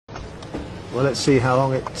Well, let's see how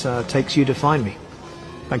long it takes you to find me.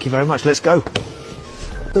 Thank you very much. Let's go.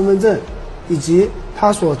 身份证以及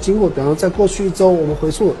他所经过，比方说在过去1周，我们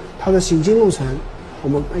回溯他的行进路程，我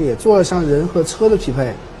们也做了像人和车的匹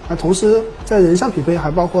配。那同时在人上匹配，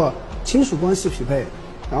还包括亲属关系匹配，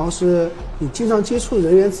然后是你经常接触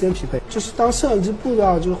人员之间匹配。就是当摄像机布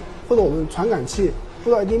到或者我们传感器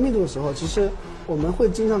布到一定密度的时候，其实我们会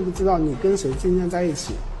经常知道你跟谁今天在一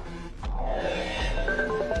起。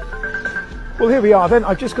 Well, here we are then.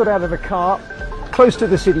 I've just got out of the car, close to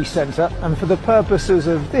the city centre, and for the purposes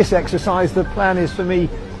of this exercise, the plan is for me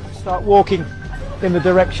to start walking in the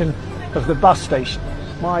direction of the bus station.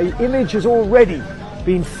 My image has already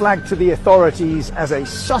been flagged to the authorities as a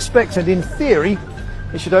suspect, and in theory,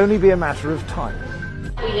 it should only be a matter of time.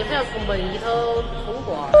 不一定非要从门里头通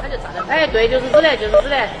过，他就站在。哎，对，就是这里，就是这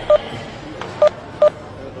里。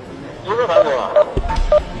有没有看过啊？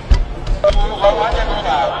完全没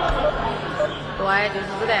看。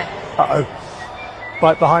 Uh-oh.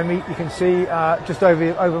 Right behind me, you can see just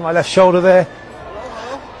over my left shoulder there.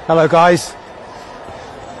 Hello, guys.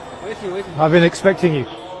 I've been expecting you.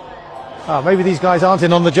 Maybe these guys aren't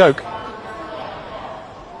in on the joke.